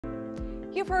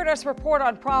You've heard us report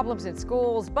on problems in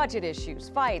schools, budget issues,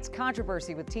 fights,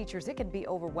 controversy with teachers. It can be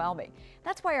overwhelming.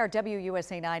 That's why our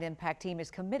WUSA 9 Impact team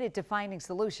is committed to finding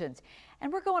solutions.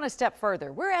 And we're going a step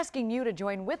further. We're asking you to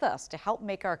join with us to help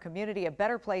make our community a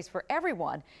better place for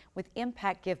everyone with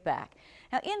Impact Give Back.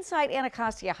 Now, inside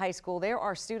Anacostia High School, there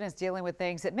are students dealing with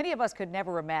things that many of us could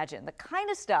never imagine. The kind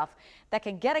of stuff that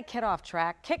can get a kid off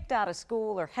track, kicked out of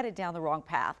school, or headed down the wrong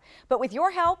path. But with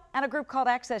your help and a group called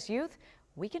Access Youth,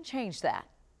 we can change that.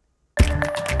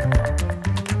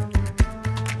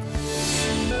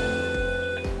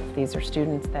 These are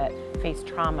students that face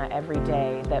trauma every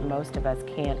day that most of us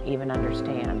can't even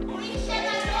understand.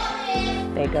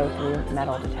 They go through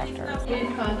metal detectors. Please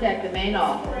contact the main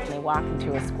office. They walk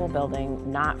into a school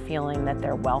building not feeling that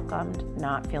they're welcomed,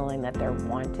 not feeling that they're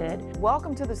wanted.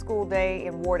 Welcome to the school day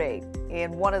in Ward 8,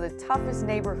 in one of the toughest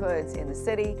neighborhoods in the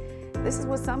city. This is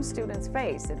what some students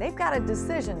face, and they've got a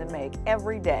decision to make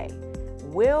every day.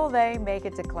 Will they make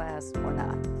it to class or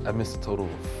not? I missed a total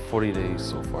of 40 days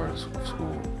so far of school.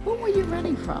 What were you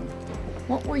running from?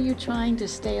 What were you trying to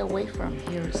stay away from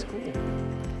here at school?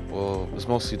 Well, it was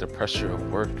mostly the pressure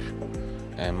of work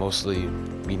and mostly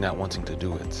me not wanting to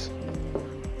do it.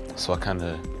 So I kind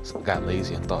of got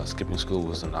lazy and thought skipping school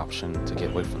was an option to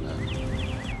get away from that.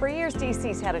 For years,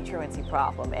 DC's had a truancy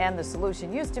problem, and the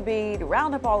solution used to be to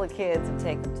round up all the kids and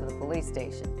take them to the police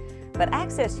station. But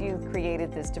Access Youth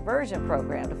created this diversion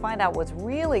program to find out what's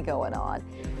really going on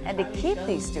and to keep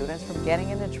these students from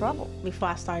getting into trouble. Before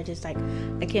I started, just like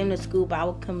I came to school, but I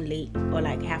would come late or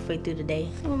like halfway through the day.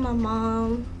 With my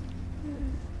mom,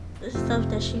 the stuff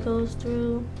that she goes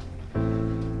through,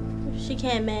 she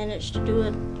can't manage to do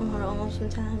it on her own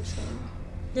sometimes. So.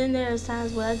 Then there's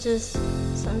times where I just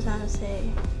sometimes say,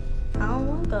 I don't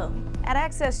want to go. At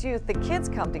Access Youth, the kids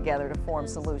come together to form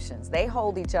solutions. They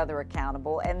hold each other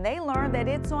accountable, and they learn that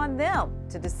it's on them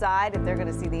to decide if they're going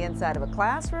to see the inside of a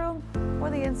classroom or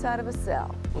the inside of a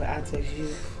cell. With Access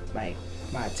Youth, like,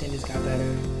 my attendance got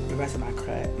better. The rest of my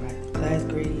class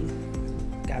grades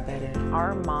got better.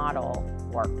 Our model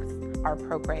works. Our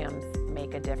programs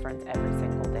make a difference every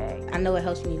single day. I know it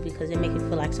helps me because it makes me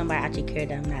feel like somebody actually cared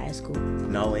that I'm not at school.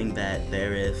 Knowing that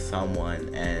there is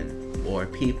someone or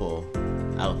people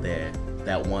out there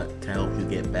that want to help you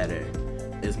get better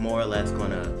is more or less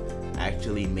gonna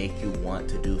actually make you want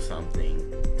to do something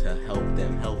to help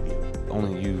them help you.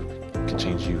 Only you can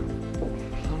change you.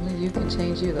 Only you can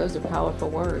change you. Those are powerful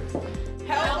words.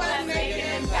 Help us make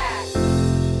an impact.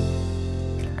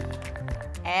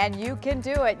 And you can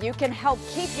do it. You can help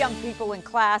keep young people in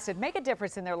class and make a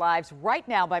difference in their lives right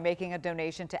now by making a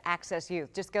donation to Access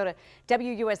Youth. Just go to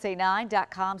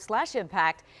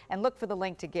WUSA9.com/impact and look for the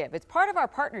link to give. It's part of our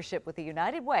partnership with the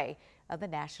United Way of the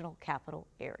National Capital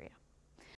Area.